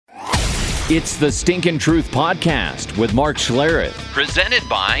It's the Stinkin' Truth Podcast with Mark Schlereth, presented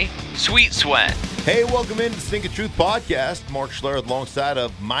by Sweet Sweat. Hey, welcome into the Stinkin' Truth Podcast. Mark Schlereth alongside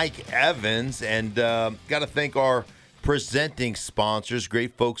of Mike Evans. And got to thank our presenting sponsors,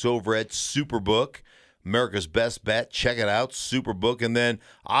 great folks over at Superbook, America's Best Bet. Check it out, Superbook. And then,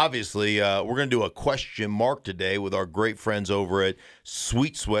 obviously, we're going to do a question mark today with our great friends over at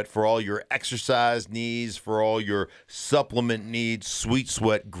Sweet Sweat for all your exercise needs, for all your supplement needs. Sweet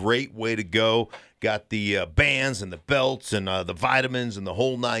Sweat, great way to go. Got the bands and the belts and the vitamins and the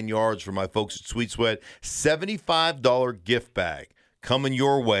whole 9 yards for my folks at Sweet Sweat. $75 gift bag coming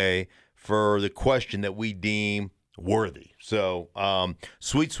your way for the question that we deem worthy. So,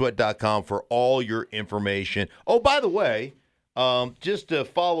 sweetsweat.com for all your information. Oh, by the way, just to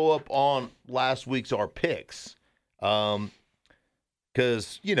follow up on last week's our picks,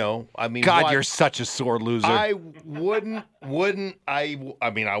 because, I mean, God, you're such a sore loser. I wouldn't, I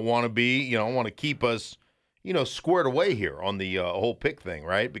mean, I want to be, I want to keep us, squared away here on the whole pick thing,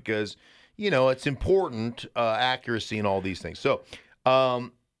 right? Because, it's important, accuracy and all these things. So,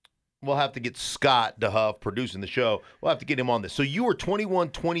 we'll have to get Scott DeHuff producing the show. We'll have to get him on this. So you were 21,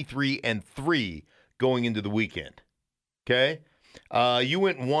 23, and 3 going into the weekend. Okay? You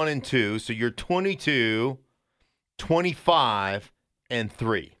went 1 and 2, so you're 22, 25, and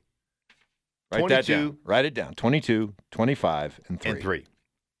 3. Write that down. Write it down. 22, 25, and 3. And 3.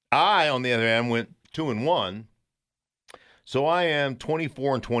 I, on the other hand, went 2 and 1. So I am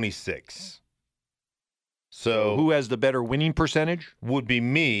 24 and 26. So who has the better winning percentage? Would be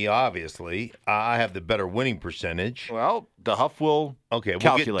me, obviously. I have the better winning percentage. Well, DeHuff will we'll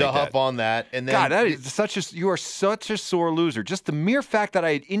calculate get DeHuff on that. And then, God, you are such a sore loser. Just the mere fact that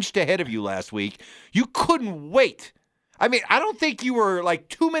I had inched ahead of you last week, you couldn't wait. I mean, I don't think you were like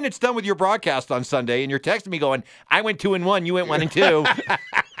 2 minutes done with your broadcast on Sunday, and you're texting me going, I went 2 and 1, you went 1 and 2.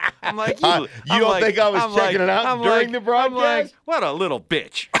 I'm like, you don't think I was checking it out during the broadcast? I'm like, what a little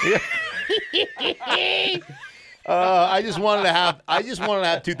bitch. I just wanted to have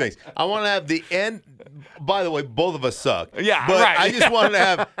two things. I want to have the end. By the way, both of us suck. Yeah, but right. I just wanted to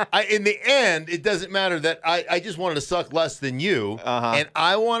have. In the end, it doesn't matter that I just wanted to suck less than you, and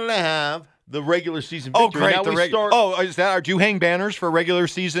I wanted to have the regular season victory. Oh, great! Is that? Do you hang banners for regular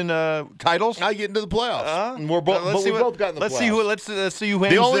season titles? I get into the playoffs, and we both got in the playoffs. Let's see who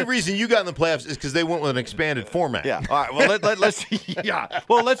hangs. The only reason you got in the playoffs is because they went with an expanded format. Yeah. All right. Well, let's see. Yeah.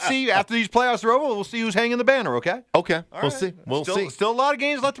 Well, let's see. After these playoffs are over, we'll see who's hanging the banner. Okay. Okay. We'll see. We'll see. Still a lot of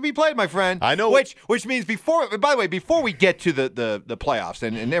games left to be played, my friend. I know. Which means before we get to the playoffs,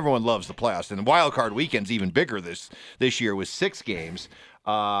 and everyone loves the playoffs, and the wild card weekend's even bigger this year with 6 games.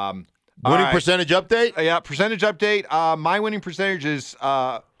 Winning percentage update? Yeah, percentage update. My winning percentage is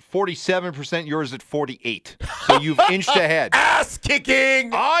 47%. Yours at 48%. So you've inched ahead. Ass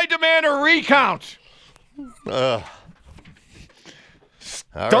kicking! I demand a recount.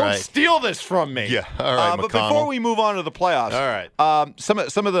 Don't steal this from me. Yeah, all right, but before we move on to the playoffs, all right.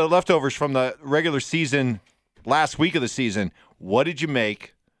 Some of the leftovers from the regular season, last week of the season, what did you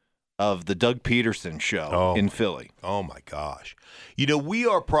make of the Doug Peterson show in Philly? Oh, my gosh. We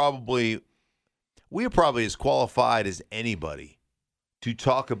are probably as qualified as anybody to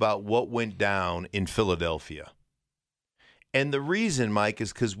talk about what went down in Philadelphia. And the reason, Mike,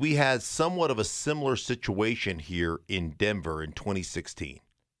 is because we had somewhat of a similar situation here in Denver in 2016.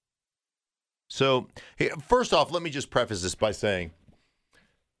 So, first off, let me just preface this by saying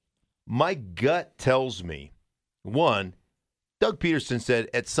my gut tells me, one, Doug Peterson said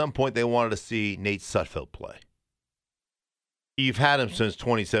at some point they wanted to see Nate Sudfeld play. You've had him since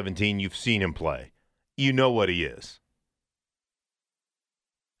 2017. You've seen him play. You know what he is.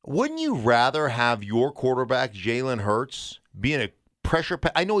 Wouldn't you rather have your quarterback, Jalen Hurts, be in a pressure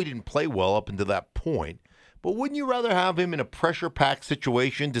pack? I know he didn't play well up until that point, but wouldn't you rather have him in a pressure-packed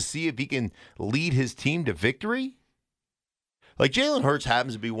situation to see if he can lead his team to victory? Like, Jalen Hurts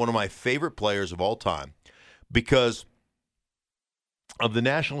happens to be one of my favorite players of all time because of the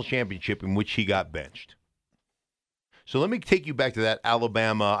national championship in which he got benched. So let me take you back to that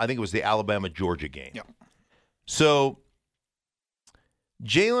Alabama, I think it was the Alabama-Georgia game. Yep. So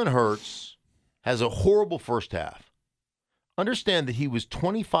Jalen Hurts has a horrible first half. Understand that he was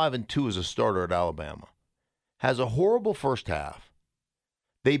 25-2 as a starter at Alabama. Has a horrible first half.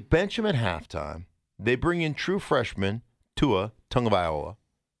 They bench him at halftime. They bring in true freshman Tua Tagovailoa.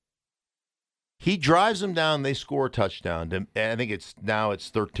 He drives them down. They score a touchdown. And I think it's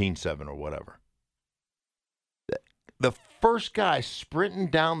 13-7 or whatever. The first guy sprinting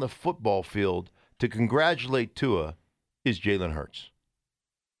down the football field to congratulate Tua is Jalen Hurts.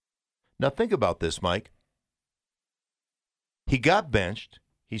 Now think about this, Mike. He got benched.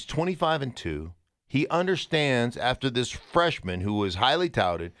 He's 25-2. He understands after this freshman who was highly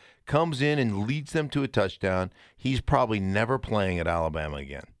touted comes in and leads them to a touchdown, he's probably never playing at Alabama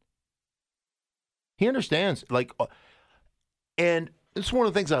again. He understands, and it's one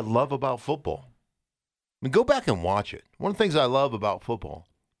of the things I love about football. I mean, go back and watch it. One of the things I love about football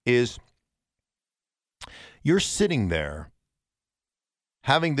is you're sitting there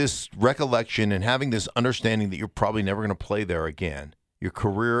having this recollection and having this understanding that you're probably never going to play there again. Your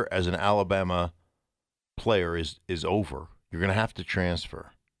career as an Alabama player is over. You're going to have to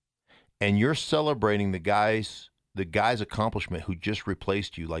transfer. And you're celebrating the guy's accomplishment who just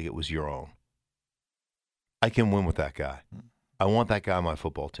replaced you like it was your own. I can win with that guy. I want that guy on my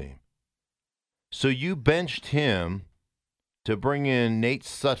football team. So you benched him to bring in Nate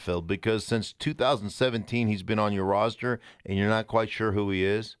Sudfeld because since 2017 he's been on your roster and you're not quite sure who he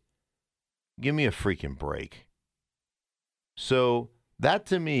is? Give me a freaking break. So that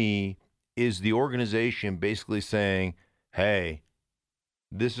to me is the organization basically saying, hey,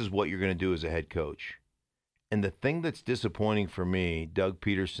 this is what you're going to do as a head coach. And the thing that's disappointing for me, Doug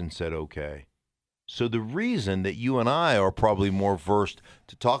Peterson said, okay. So the reason that you and I are probably more versed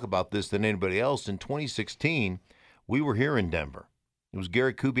to talk about this than anybody else, in 2016, we were here in Denver. It was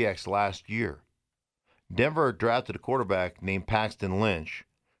Gary Kubiak's last year. Denver drafted a quarterback named Paxton Lynch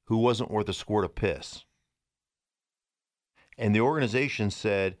who wasn't worth a squirt of piss. And the organization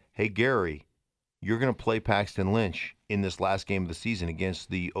said, hey, Gary, you're going to play Paxton Lynch in this last game of the season against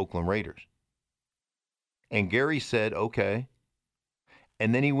the Oakland Raiders. And Gary said, okay.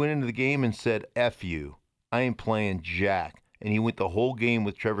 And then he went into the game and said, F you. I ain't playing jack. And he went the whole game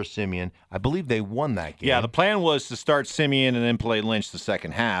with Trevor Siemian. I believe they won that game. Yeah, the plan was to start Siemian and then play Lynch the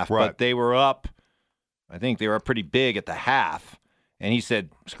second half. Right. But they were up, I think they were up pretty big at the half. And he said,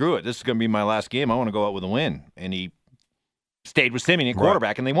 screw it, this is going to be my last game. I want to go out with a win. And he stayed with Siemian at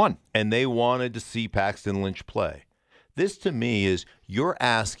quarterback, and they won. And they wanted to see Paxton Lynch play. This, to me, is you're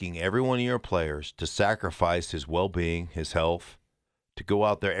asking every one of your players to sacrifice his well-being, his health, to go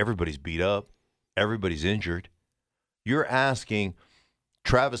out there. Everybody's beat up. Everybody's injured. You're asking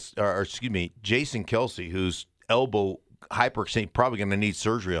Jason Kelsey, whose elbow hyperextension, probably going to need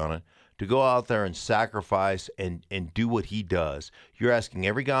surgery on it, to go out there and sacrifice and do what he does. You're asking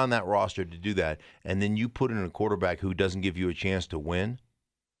every guy on that roster to do that, and then you put in a quarterback who doesn't give you a chance to win,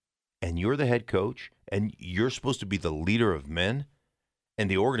 and you're the head coach, and you're supposed to be the leader of men, and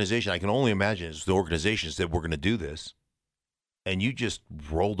the organization, I can only imagine it's the organization said we're going to do this, and you just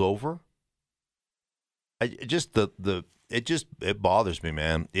rolled over? It bothers me,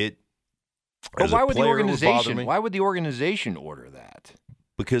 man. But why would the organization order that?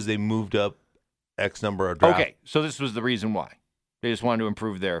 Because they moved up X number of drafts. Okay, so this was the reason why. They just wanted to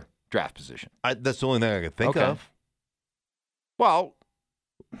improve their draft position. That's the only thing I could think of. Well,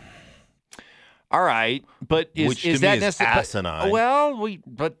 all right, but is that necessary? Asinine.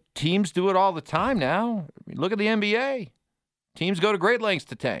 But teams do it all the time now. I mean, look at the NBA. Teams go to great lengths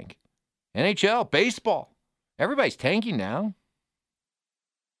to tank. NHL, baseball, everybody's tanking now.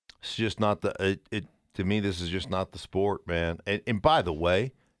 It's just not to me, this is just not the sport, man. And by the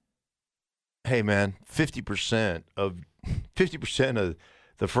way, hey, man, 50% of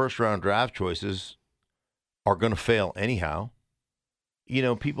the first round draft choices are going to fail anyhow. You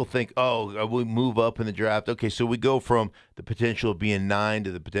know, people think, oh, we move up in the draft. Okay, so we go from the potential of being 9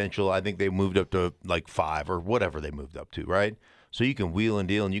 to the potential, I think they moved up to like 5 or whatever they moved up to, right? So you can wheel and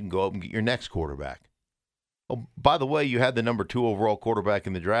deal and you can go up and get your next quarterback. Oh, by the way, you had the number 2 overall quarterback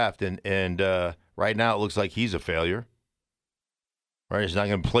in the draft, and right now it looks like he's a failure. Right? He's not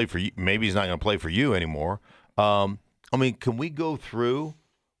going to play for you. Maybe he's not going to play for you anymore. I mean, can we go through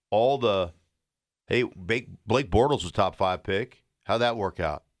all the? Hey, Blake Bortles was top 5 pick. How'd that work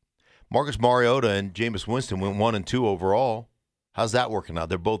out? Marcus Mariota and Jameis Winston went 1 and 2 overall. How's that working out?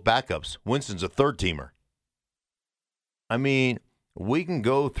 They're both backups. Winston's a third teamer. I mean, we can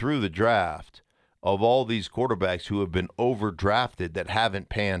go through the draft of all these quarterbacks who have been overdrafted that haven't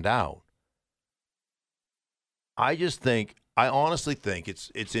panned out. I honestly think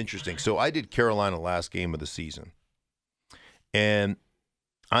it's interesting. So I did Carolina last game of the season, and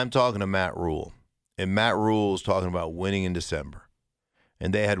I'm talking to Matt Rule, and Matt Rule is talking about winning in December,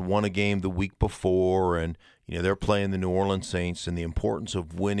 and they had won a game the week before, and they're playing the New Orleans Saints, and the importance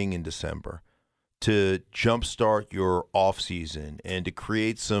of winning in December to jumpstart your offseason and to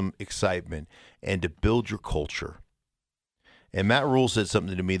create some excitement and to build your culture. And Matt Rule said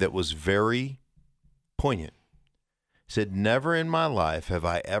something to me that was very poignant. He said, never in my life have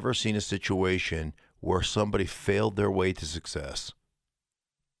I ever seen a situation where somebody failed their way to success.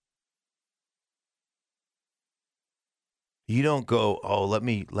 You don't go, oh, let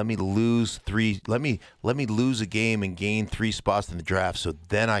me lose let me lose a game and gain 3 spots in the draft so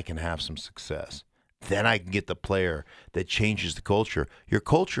then I can have some success. Then I can get the player that changes the culture. Your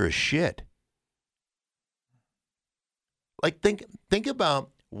culture is shit. Like think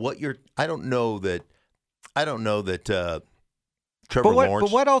about what I don't know that Trevor Lawrence.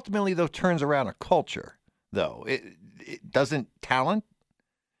 But what ultimately though turns around a culture though? It doesn't talent.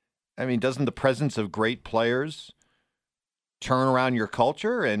 I mean, doesn't the presence of great players turn around your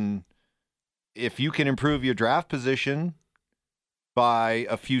culture? And if you can improve your draft position by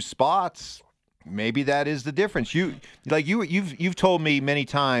a few spots, maybe that is the difference. You've told me many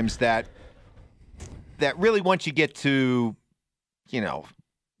times that really once you get to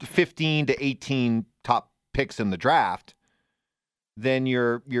 15 to 18 top picks in the draft, then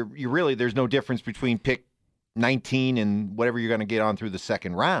you're really, there's no difference between pick 19 and whatever you're going to get on through the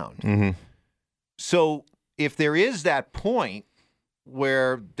second round. Mm-hmm. So if there is that point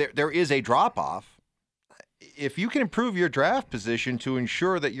where there is a drop-off, if you can improve your draft position to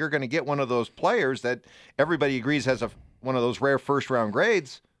ensure that you're going to get one of those players that everybody agrees has one of those rare first-round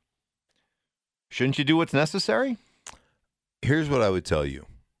grades, shouldn't you do what's necessary? Here's what I would tell you,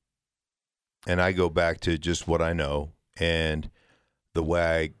 and I go back to just what I know and the way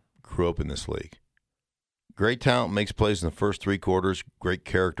I grew up in this league. Great talent makes plays in the first 3 quarters. Great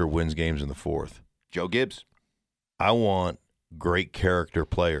character wins games in the fourth. Joe Gibbs. I want great character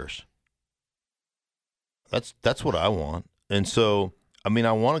players. That's what I want. And so, I mean,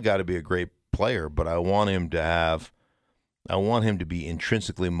 I want a guy to be a great player, but I want him to be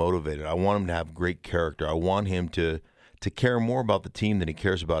intrinsically motivated. I want him to have great character. I want him to care more about the team than he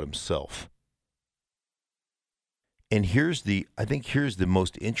cares about himself. And I think here's the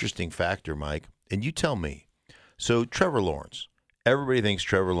most interesting factor, Mike, and you tell me. So Trevor Lawrence, everybody thinks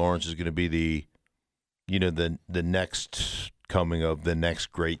Trevor Lawrence is going to be the next coming of the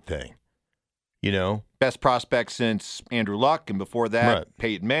next great thing. Best prospect since Andrew Luck, and before that, right.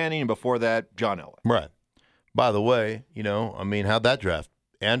 Peyton Manning, and before that, John Elway. Right. By the way, how'd that draft?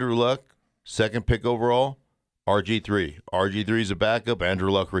 Andrew Luck, 2nd pick overall, RG3. RG3's a backup, Andrew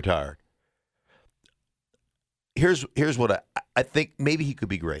Luck retired. Here's what I think. Maybe he could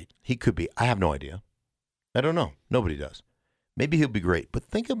be great. He could be. I have no idea. I don't know. Nobody does. Maybe he'll be great. But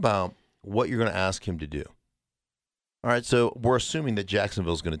think about what you're going to ask him to do. All right, so we're assuming that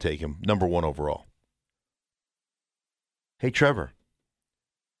Jacksonville's going to take him number 1 overall. Hey, Trevor,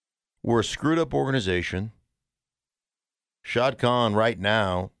 we're a screwed-up organization. Shad Khan right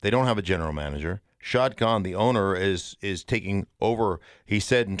now, they don't have a general manager. Shad Khan, the owner, is taking over. He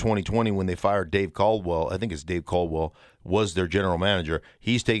said in 2020 when they fired Dave Caldwell, I think it's Dave Caldwell, was their general manager.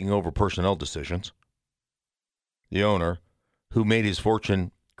 He's taking over personnel decisions. The owner, who made his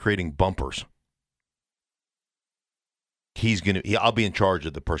fortune creating bumpers. I'll be in charge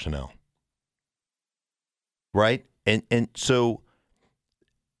of the personnel. Right? And so,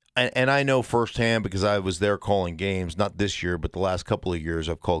 and I know firsthand because I was there calling games, not this year, but the last couple of years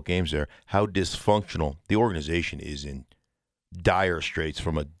I've called games there, how dysfunctional the organization is, in dire straits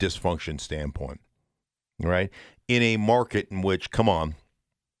from a dysfunction standpoint. Right? In a market in which, come on,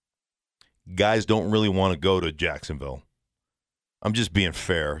 guys don't really want to go to Jacksonville. I'm just being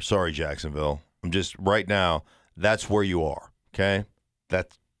fair. Sorry, Jacksonville. I'm just, right now, that's where you are, okay?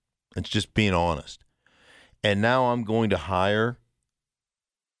 It's just being honest. And now I'm going to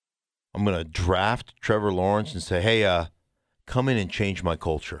draft Trevor Lawrence and say, hey, come in and change my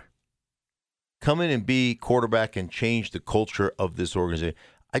culture. Come in and be quarterback and change the culture of this organization.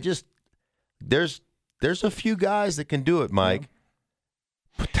 There's a few guys that can do it, Mike.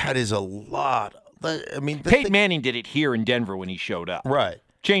 But that is a lot. I mean, Peyton Manning did it here in Denver when he showed up. Right.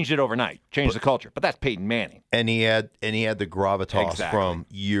 Changed it overnight. Changed the culture. But that's Peyton Manning. And he had the gravitas from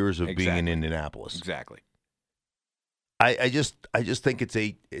years of being in Indianapolis. Exactly. I just think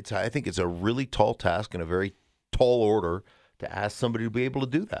it's a really tall task and a very tall order to ask somebody to be able to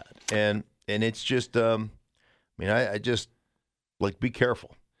do that. And it's just I just be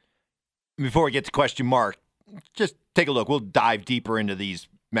careful. Before we get to question mark, just take a look. We'll dive deeper into these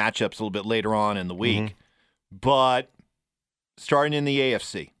matchups a little bit later on in the week. Mm-hmm. But starting in the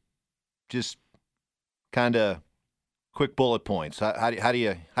AFC, just kind of quick bullet points. How do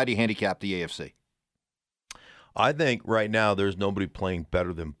you handicap the AFC? I think right now there's nobody playing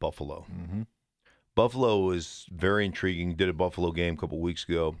better than Buffalo. Mm-hmm. Buffalo is very intriguing. Did a Buffalo game a couple weeks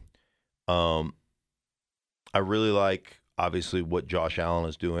ago. I really like, obviously, what Josh Allen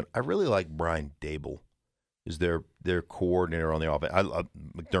is doing. I really like Brian Daboll is their coordinator on the offense. I love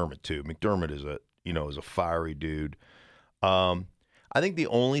McDermott too. McDermott is a fiery dude. I think the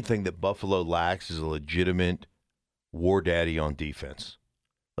only thing that Buffalo lacks is a legitimate war daddy on defense.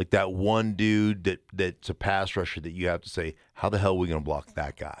 Like that one dude that's a pass rusher that you have to say, how the hell are we going to block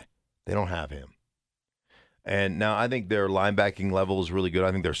that guy? They don't have him. And now I think their linebacking level is really good.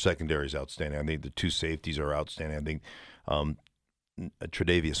 I think their secondary is outstanding. I think the two safeties are outstanding. I think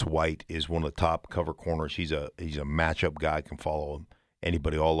Tre'Davious White is one of the top cover corners. He's a matchup guy, can follow him,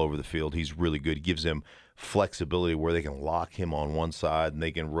 anybody all over the field. He's really good. He gives them flexibility where they can lock him on one side and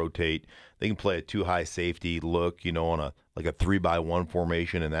they can rotate. They can play a too high safety look, on a 3-by-1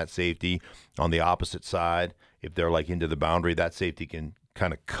 formation, and that safety on the opposite side, if they're like into the boundary, that safety can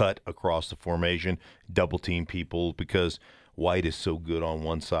kind of cut across the formation, double team people, because White is so good on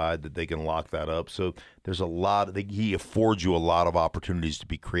one side that they can lock that up. So there's he affords you a lot of opportunities to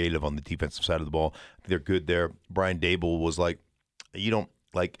be creative on the defensive side of the ball. They're good there. Brian Dable was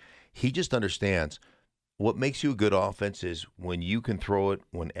he just understands what makes you a good offense is when you can throw it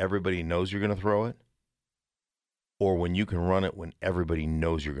when everybody knows you're going to throw it, or when you can run it when everybody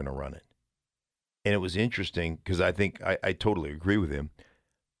knows you're going to run it. And it was interesting because I think I totally agree with him.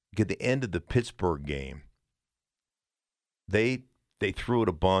 At the end of the Pittsburgh game, they threw it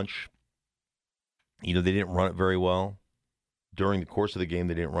a bunch. They didn't run it very well. During the course of the game,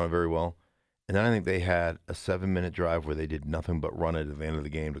 they didn't run it very well. And then I think they had a 7-minute drive where they did nothing but run it at the end of the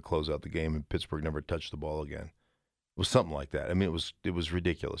game to close out the game, and Pittsburgh never touched the ball again. It was something like that. I mean, it was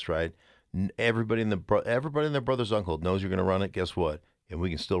ridiculous, right? Everybody and their brother's uncle knows you're going to run it. Guess what? And we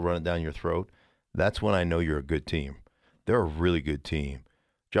can still run it down your throat. That's when I know you're a good team. They're a really good team.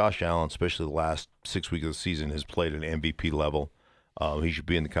 Josh Allen, especially the last 6 weeks of the season, has played at an MVP level. He should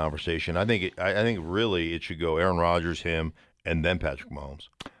be in the conversation. I think really it should go Aaron Rodgers, him, and then Patrick Mahomes.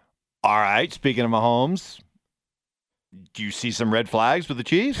 All right. Speaking of Mahomes, do you see some red flags with the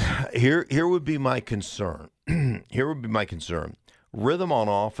Chiefs? Here would be my concern. Rhythm on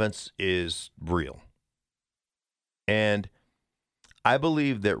offense is real. And I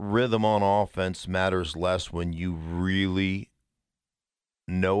believe that rhythm on offense matters less when you really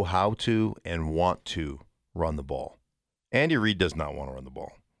know how to and want to run the ball. Andy Reid does not want to run the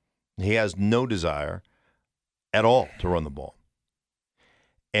ball. He has no desire at all to run the ball.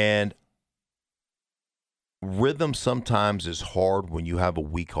 And rhythm sometimes is hard when you have a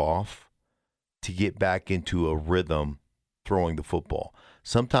week off to get back into a rhythm throwing the football.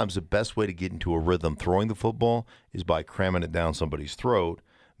 Sometimes the best way to get into a rhythm throwing the football is by cramming it down somebody's throat,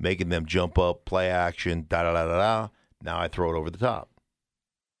 making them jump up, play action, da-da-da-da-da. Now I throw it over the top.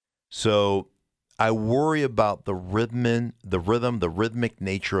 So I worry about the rhythmic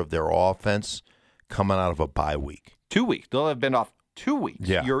nature of their offense coming out of a bye week. 2 weeks. They'll have been off 2 weeks.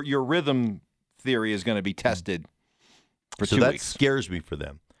 Yeah. Your rhythm theory is going to be tested for 2 weeks. So that scares me for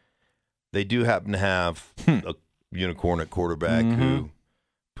them. They do happen to have a unicorn at quarterback who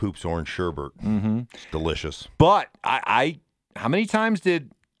poops orange sherbet. It's delicious. But how many times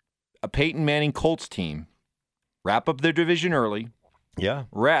did a Peyton Manning Colts team wrap up their division early,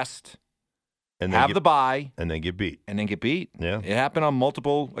 rest, and have the bye, and then get beat? Yeah. It happened on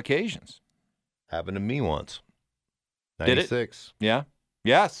multiple occasions. Happened to me once. Did 96. it? Yeah.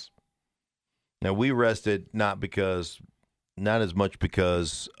 Yes. Now, we rested not as much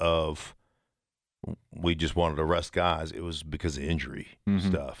because of we just wanted to rest guys. It was because of injury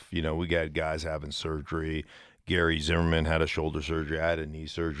stuff. We got guys having surgery. Gary Zimmerman had a shoulder surgery. I had a knee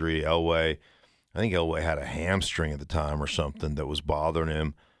surgery. I think Elway had a hamstring at the time or something that was bothering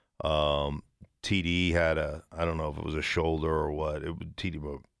him. TD had I don't know if it was a shoulder or what.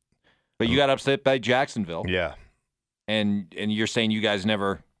 But you got upset by Jacksonville. Yeah. And you're saying you guys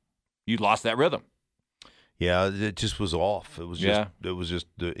you lost that rhythm. Yeah, it just was off. It was just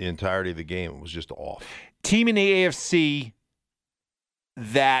the entirety of the game. It was just off. Team in the AFC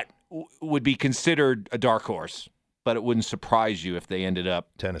that would be considered a dark horse, but it wouldn't surprise you if they ended up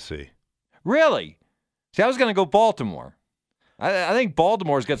Tennessee. Really? See, I was going to go Baltimore. I think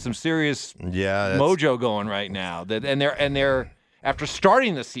Baltimore's got some serious mojo going right now. And they're after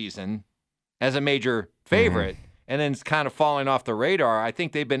starting the season as a major favorite. And then it's kind of falling off the radar. I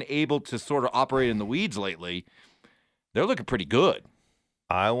think they've been able to sort of operate in the weeds lately. They're looking pretty good.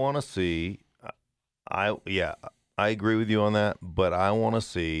 I want to see. I agree with you on that, but I want to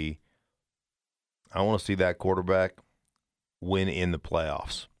see that quarterback win in the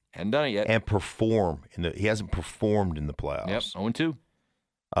playoffs. Hadn't done it yet. And perform he hasn't performed in the playoffs. Yep,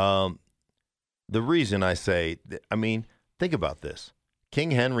 0-2. The reason I say, think about this.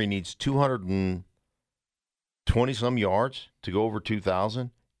 King Henry needs 220-some yards to go over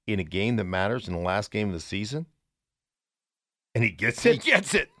 2,000 in a game that matters in the last game of the season. And he gets it? He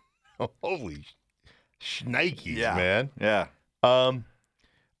gets it. Holy shnikes, man. Yeah.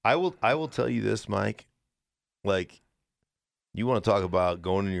 I will tell you this, Mike. Like, you want to talk about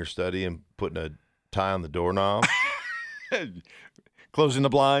going in your study and putting a tie on the doorknob, Closing the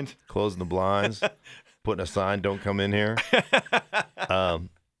blinds. closing the blinds, putting a sign, don't come in here.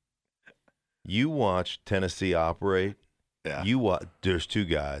 You watch Tennessee operate. Yeah. There's two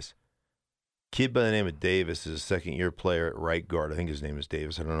guys. Kid by the name of Davis is a second-year player at right guard. I think his name is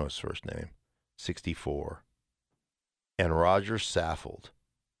Davis. I don't know his first name. 64. And Roger Saffold.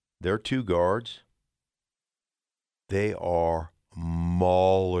 They're two guards. They are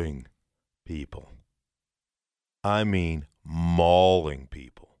mauling people. I mean, mauling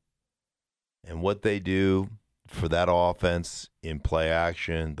people. And what they do for that offense in play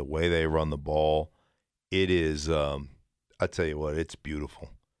action, the way they run the ball, it is, I tell you what, it's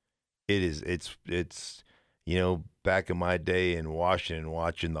beautiful. It is, it's, back in my day in Washington,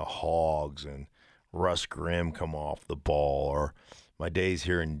 watching the Hogs and Russ Grimm come off the ball, or my days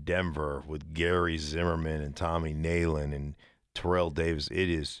here in Denver with Gary Zimmerman and Tommy Nalen and Terrell Davis, it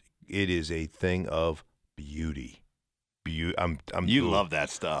is a thing of beauty. You love that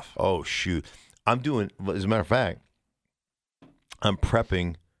stuff. Oh, shoot. I'm doing, as a matter of fact, I'm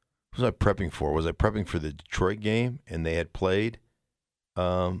prepping. What was I prepping for? Was I prepping for the Detroit game and they had played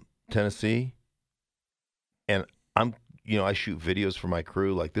Tennessee? And I shoot videos for my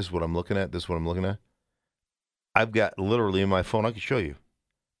crew. Like, this is what I'm looking at. This is what I'm looking at. I've got literally in my phone, I can show you.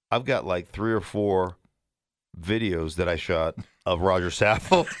 I've got like 3 or 4 videos that I shot of Roger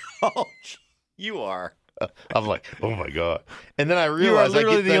Saffold. Oh, you are. I'm like, oh my God. And then I realized you are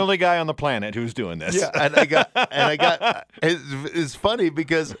literally the only guy on the planet who's doing this. Yeah, and I got it's funny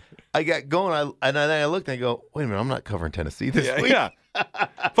because I got going, and then I looked and I go, wait a minute, I'm not covering Tennessee this week. Yeah.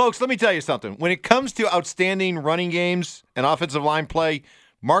 Folks, let me tell you something. When it comes to outstanding running games and offensive line play,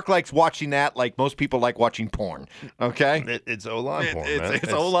 Mark likes watching that like most people like watching porn. Okay? It's O-line porn, man.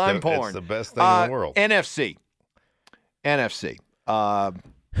 It's O-line porn. It's the best thing in the world. NFC.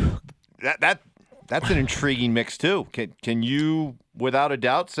 That's an intriguing mix, too. Can you, without a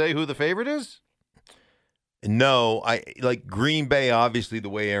doubt, say who the favorite is? No, I like Green Bay. Obviously, the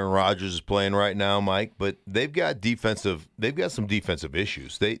way Aaron Rodgers is playing right now, Mike. But they've got some defensive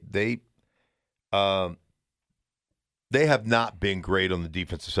issues. They have not been great on the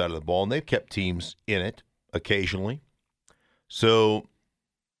defensive side of the ball, and they've kept teams in it occasionally. So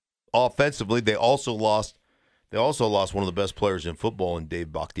offensively, they also lost one of the best players in football in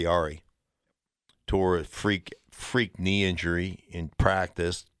Dave Bakhtiari. Tore a freak knee injury in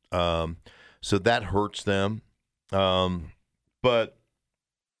practice. So that hurts them. But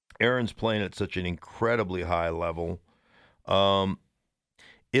Aaron's playing at such an incredibly high level. It'll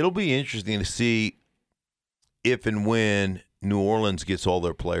be interesting to see if and when New Orleans gets all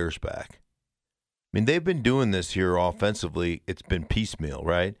their players back. I mean, they've been doing this here offensively. It's been piecemeal,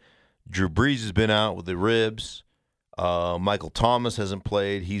 right? Drew Brees has been out with the ribs. Michael Thomas hasn't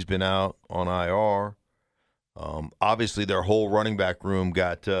played. He's been out on IR. Obviously, their whole running back room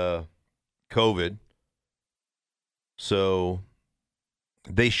got COVID. So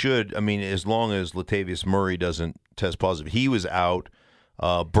they should, as long as Latavius Murray doesn't test positive. He was out.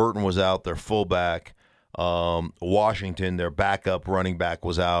 Burton was out, their fullback. Washington, their backup running back,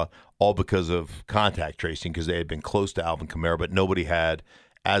 was out, all because of contact tracing because they had been close to Alvin Kamara, but nobody had.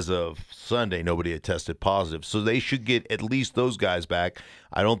 As of Sunday, nobody had tested positive. So they should get at least those guys back.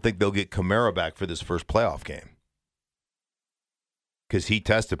 I don't think they'll get Kamara back for this first playoff game because he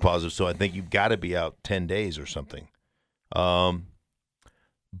tested positive. So I think you've got to be out 10 days or something. But,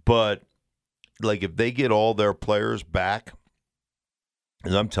 like, if they get all their players back,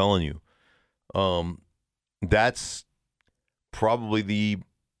 as I'm telling you, that's probably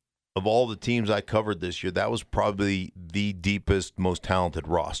of all the teams I covered this year, that was probably the deepest, most talented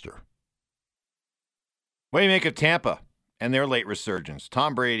roster. What do you make of Tampa and their late resurgence?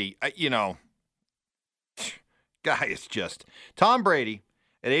 Tom Brady, guy is just Tom Brady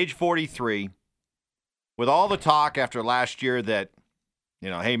at age 43, with all the talk after last year that,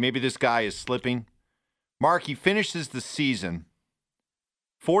 hey, maybe this guy is slipping. Mark, he finishes the season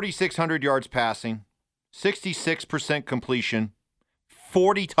 4,600 yards passing, 66% completion,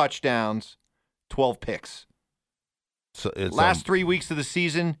 40 touchdowns, 12 picks. So last 3 weeks of the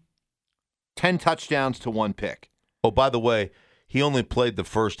season, 10 touchdowns to 1 pick. Oh, by the way, he only played the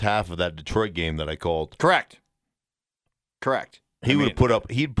first half of that Detroit game that I called. Correct. He'd put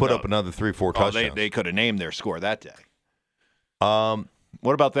up another 3-4 touchdowns. They could have named their score that day.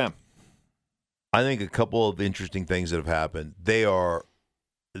 What about them? I think a couple of interesting things that have happened. They are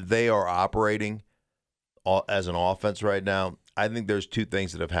operating as an offense right now. I think there's 2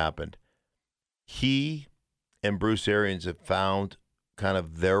 things that have happened. He and Bruce Arians have found kind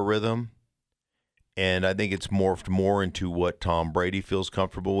of their rhythm, and I think it's morphed more into what Tom Brady feels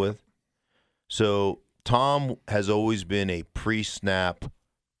comfortable with. So Tom has always been a pre-snap,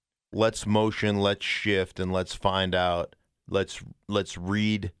 let's motion, let's shift, and let's find out. Let's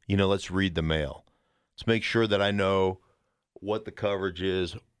read, let's read the mail. Let's make sure that I know what the coverage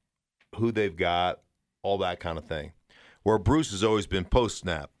is, who they've got, all that kind of thing. Where Bruce has always been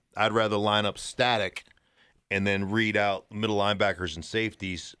post-snap. I'd rather line up static and then read out middle linebackers and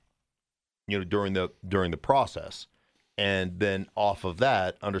safeties, during the process, and then off of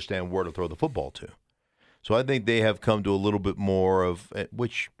that, understand where to throw the football to. So I think they have come to a little bit more of,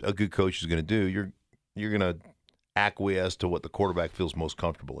 which a good coach is going to do. You're going to acquiesce to what the quarterback feels most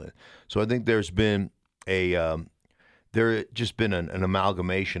comfortable in. So I think there's been an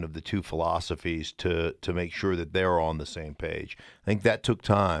amalgamation of the two philosophies to make sure that they're on the same page. I think that took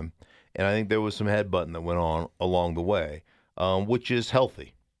time, and I think there was some headbutting that went on along the way, which is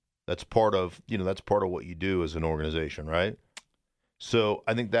healthy. That's part of what you do as an organization, right? So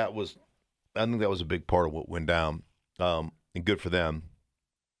I think that was a big part of what went down, and good for them.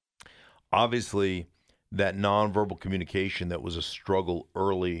 Obviously, that nonverbal communication that was a struggle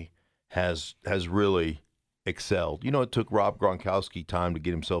early has really excelled. It took Rob Gronkowski time to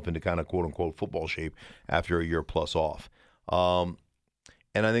get himself into kind of quote-unquote football shape after a year plus off. And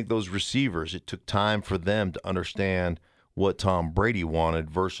I think those receivers, it took time for them to understand what Tom Brady wanted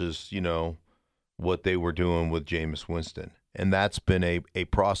versus, what they were doing with Jameis Winston. And that's been a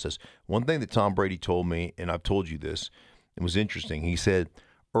process. One thing that Tom Brady told me, and I've told you this, it was interesting. He said,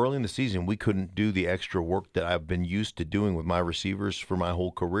 early in the season, we couldn't do the extra work that I've been used to doing with my receivers for my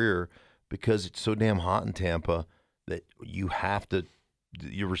whole career because it's so damn hot in Tampa that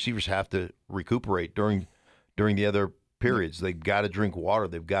your receivers have to recuperate during the other periods. They've got to drink water.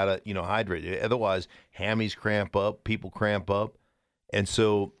 They've got to, hydrate. Otherwise, hammies cramp up, people cramp up. And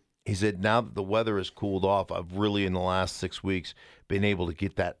so he said, now that the weather has cooled off, I've really, in the last 6 weeks, been able to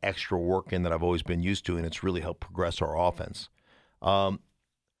get that extra work in that I've always been used to, and it's really helped progress our offense.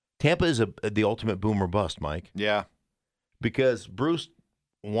 Tampa is the ultimate boom or bust, Mike. Yeah. Because Bruce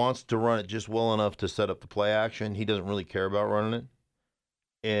wants to run it just well enough to set up the play action. He doesn't really care about running it.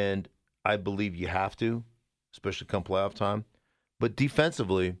 And I believe you have to, especially come playoff time. But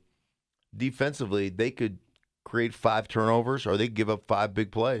defensively, they could create 5 turnovers or they could give up 5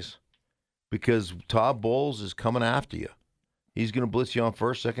 big plays because Todd Bowles is coming after you. He's going to blitz you on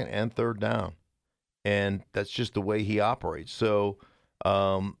first, second, and third down. And that's just the way he operates. So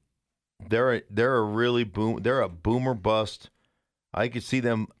they're a boomer bust. I could see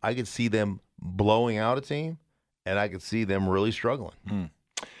them blowing out a team, and I could see them really struggling.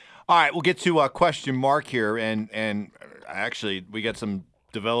 All right, we'll get to a question mark here, and actually we got some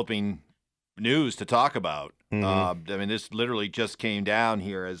developing news to talk about. Mm-hmm. This literally just came down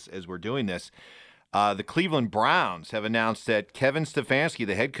here as we're doing this. The Cleveland Browns have announced that Kevin Stefanski,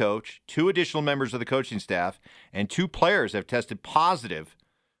 the head coach, 2 additional members of the coaching staff, and 2 players have tested positive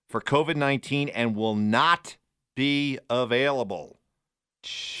for COVID-19 and will not be available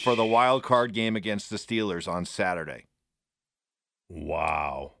for the wild card game against the Steelers on Saturday.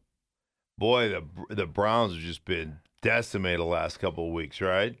 Wow. Boy, the Browns have just been decimated the last couple of weeks,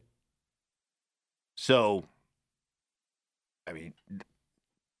 right? So,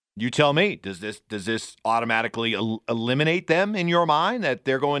 you tell me, does this automatically eliminate them in your mind that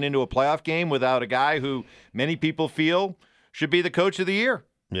they're going into a playoff game without a guy who many people feel should be the coach of the year?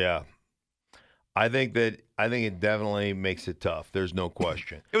 Yeah. I think it definitely makes it tough. There's no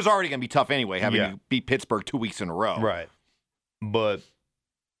question. It was already going to be tough anyway, having to beat Pittsburgh 2 weeks in a row. Right. But,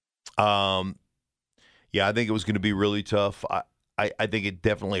 I think it was going to be really tough. I think it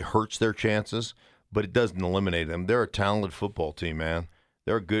definitely hurts their chances, but it doesn't eliminate them. They're a talented football team, man.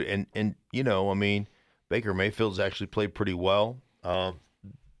 They're good. And Baker Mayfield's actually played pretty well.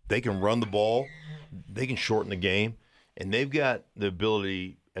 They can run the ball. They can shorten the game. And they've got the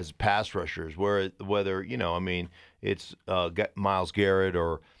ability as pass rushers, whether it's Myles Garrett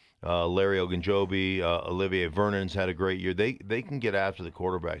or Larry Ogunjobi, Olivier Vernon's had a great year. They can get after the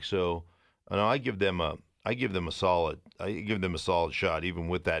quarterback. So, I give them a solid shot even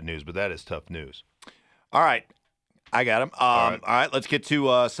with that news. But that is tough news. All right. I got him. All right, let's get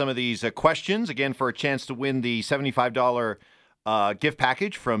to some of these questions. Again, for a chance to win the $75 gift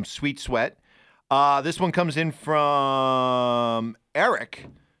package from Sweet Sweat. This one comes in from Eric,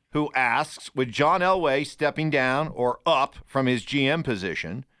 who asks, with John Elway stepping down or up from his GM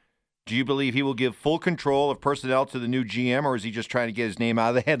position, do you believe he will give full control of personnel to the new GM, or is he just trying to get his name out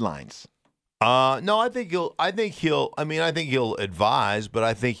of the headlines? No, I think he'll advise, but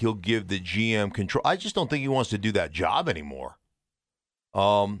I think he'll give the GM control. I just don't think he wants to do that job anymore.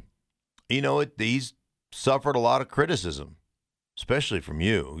 he's suffered a lot of criticism, especially from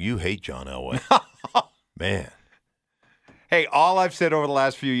you. You hate John Elway. Man. Hey, all I've said over the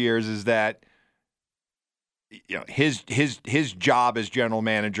last few years is that his job as general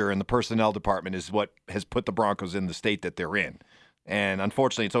manager in the personnel department is what has put the Broncos in the state that they're in. And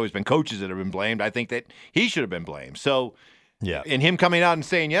unfortunately, it's always been coaches that have been blamed. I think that he should have been blamed. So, yeah. And him coming out and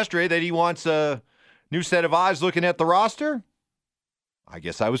saying yesterday that he wants a new set of eyes looking at the roster, I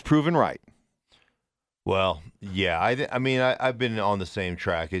guess I was proven right. Well, yeah. I've been on the same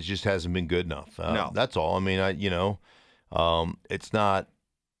track. It just hasn't been good enough. No. That's all. I mean, it's not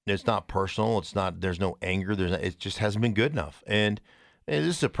personal. It's not. There's no anger. It just hasn't been good enough. And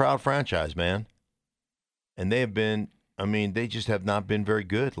this is a proud franchise, man. And they have been. I mean, they just have not been very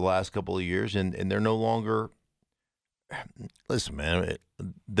good the last couple of years, and they're no longer. Listen, man,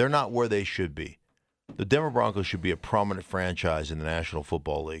 they're not where they should be. The Denver Broncos should be a prominent franchise in the National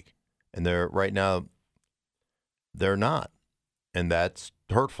Football League, and right now. They're not, and that's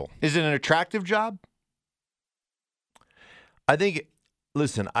hurtful. Is it an attractive job? I think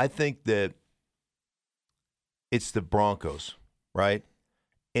that it's the Broncos, right?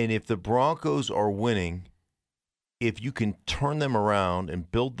 And if the Broncos are winning, if you can turn them around and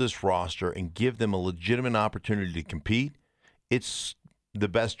build this roster and give them a legitimate opportunity to compete, it's the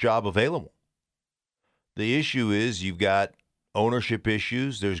best job available. The issue is you've got ownership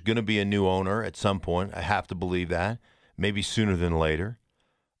issues. There's going to be a new owner at some point. I have to believe that. Maybe sooner than later.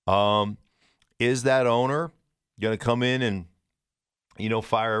 Is that owner going to come in and,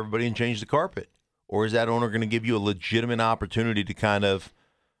 fire everybody and change the carpet? Or is that owner going to give you a legitimate opportunity to kind of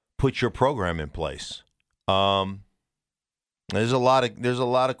put your program in place? There's a lot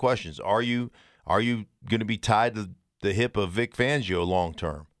of questions. Are you going to be tied to the hip of Vic Fangio long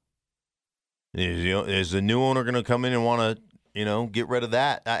term? Is the new owner going to come in and want to get rid of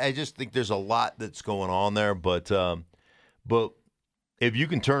that? I just think there's a lot that's going on there. But if you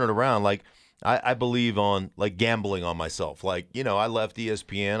can turn it around, like I believe on like gambling on myself. Like, I left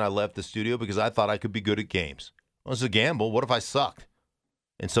ESPN, I left the studio because I thought I could be good at games. Well, it's a gamble. What if I suck?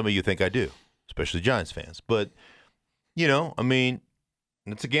 And some of you think I do, especially Giants fans. But,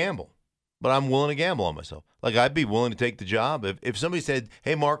 it's a gamble. But I'm willing to gamble on myself. Like, I'd be willing to take the job. If somebody said,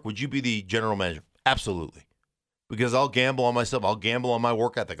 hey, Mark, would you be the general manager? Absolutely. Because I'll gamble on myself. I'll gamble on my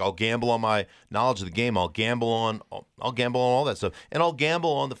work ethic. I'll gamble on my knowledge of the game. I'll gamble on all that stuff. And I'll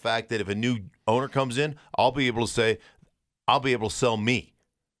gamble on the fact that if a new owner comes in, I'll be able to sell me.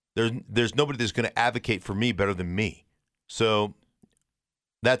 There's nobody that's going to advocate for me better than me. So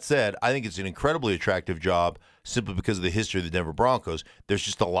that said, I think it's an incredibly attractive job simply because of the history of the Denver Broncos. There's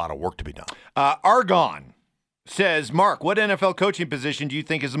just a lot of work to be done. Argon says, Mark, what NFL coaching position do you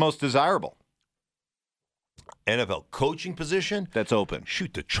think is the most desirable? NFL coaching position? That's open.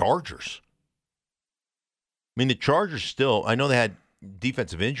 Shoot, the Chargers. I mean, the Chargers still, I know they had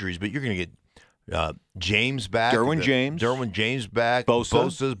defensive injuries, but you're going to get James back. Derwin James back.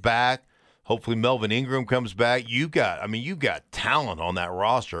 Bosa's back. Hopefully Melvin Ingram comes back. You got talent on that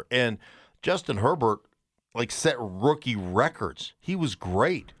roster. And Justin Herbert, set rookie records. He was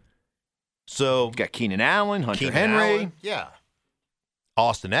great. So you've got Keenan Allen, Hunter Henry. Yeah.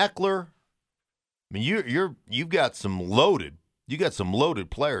 Austin Eckler. I mean, you've got some loaded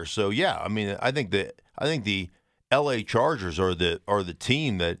players. So yeah, I mean, I think the LA Chargers are the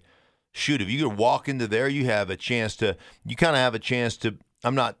team that, shoot, if you could walk into there, you kind of have a chance to.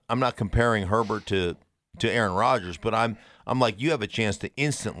 I'm not comparing Herbert to Aaron Rodgers, but I'm like, you have a chance to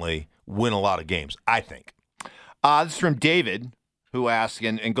instantly win a lot of games, I think. This is from David, who asks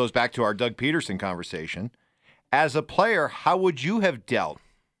and goes back to our Doug Peterson conversation. As a player, how would you have dealt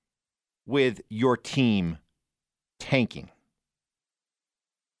with your team tanking?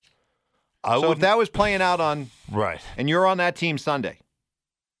 So if that was playing out on right, and you're on that team Sunday,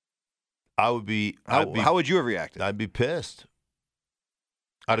 how would you have reacted? I'd be pissed.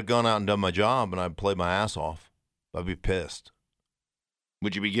 I'd have gone out and done my job, and I'd play my ass off. I'd be pissed.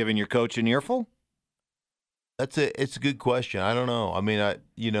 Would you be giving your coach an earful? It's a good question. I don't know. I mean,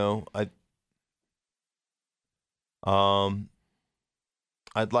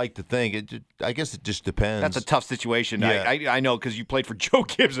 I'd like to think I guess it just depends. That's a tough situation. Yeah. I know because you played for Joe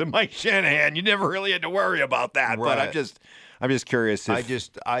Gibbs and Mike Shanahan. You never really had to worry about that. Right. But I'm just curious. I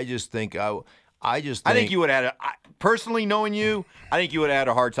just think I think you would have personally knowing you. I think you would have had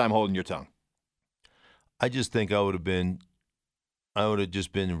a hard time holding your tongue. I just think I would have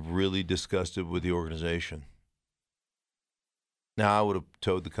just been really disgusted with the organization. Now I would have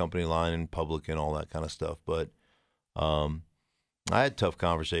towed the company line in public and all that kind of stuff, but I had tough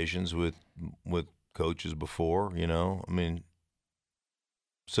conversations with coaches before. I mean,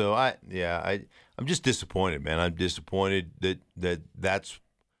 So I'm just disappointed, man. I'm disappointed that's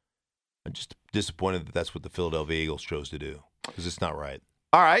what the Philadelphia Eagles chose to do because it's not right.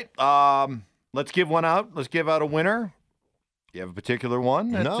 All right. Let's give one out. Let's give out a winner. You have a particular one?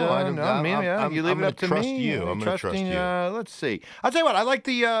 No, I don't. You leave it up to trust me. you. I'm going to trust you. Let's see. I'll tell you what. I like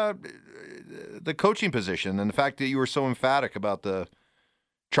the coaching position and the fact that you were so emphatic about the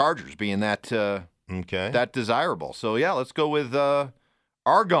Chargers being that desirable. So yeah, let's go with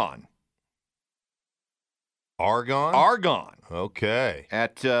Argon. Argon. Okay.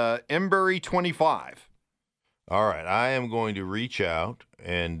 At Embury 25. All right. I am going to reach out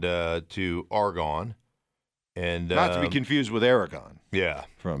and to Argon. And not to be confused with Aragorn. Yeah.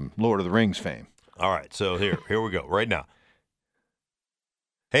 From Lord of the Rings fame. All right. So here we go. Right now.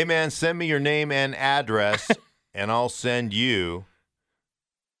 Hey, man, send me your name and address, and I'll send you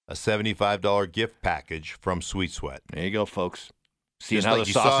a $75 gift package from Sweet Sweat. There you go, folks. Just Seeing how like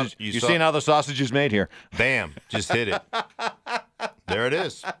seeing how the sausage is made here. Bam. Just hit it. There it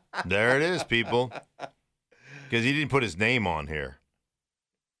is. There it is, people. Because he didn't put his name on here.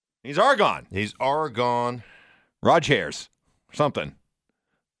 He's Argon. He's Argon. Rogers. Something.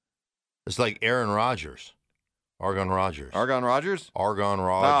 It's like Aaron Rodgers. Argon Rodgers. Argon Rodgers? Argon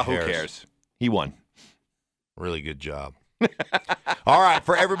Rodgers. Who cares? He won. Really good job. All right,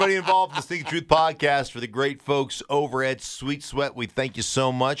 for everybody involved in the Sneaky Truth podcast, for the great folks over at Sweet Sweat, we thank you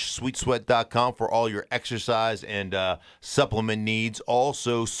so much. SweetSweat.com for all your exercise and supplement needs.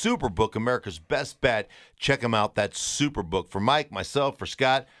 Also, Superbook, America's best bet. Check them out. That's Superbook. For Mike, myself, for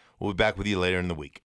Scott, we'll be back with you later in the week.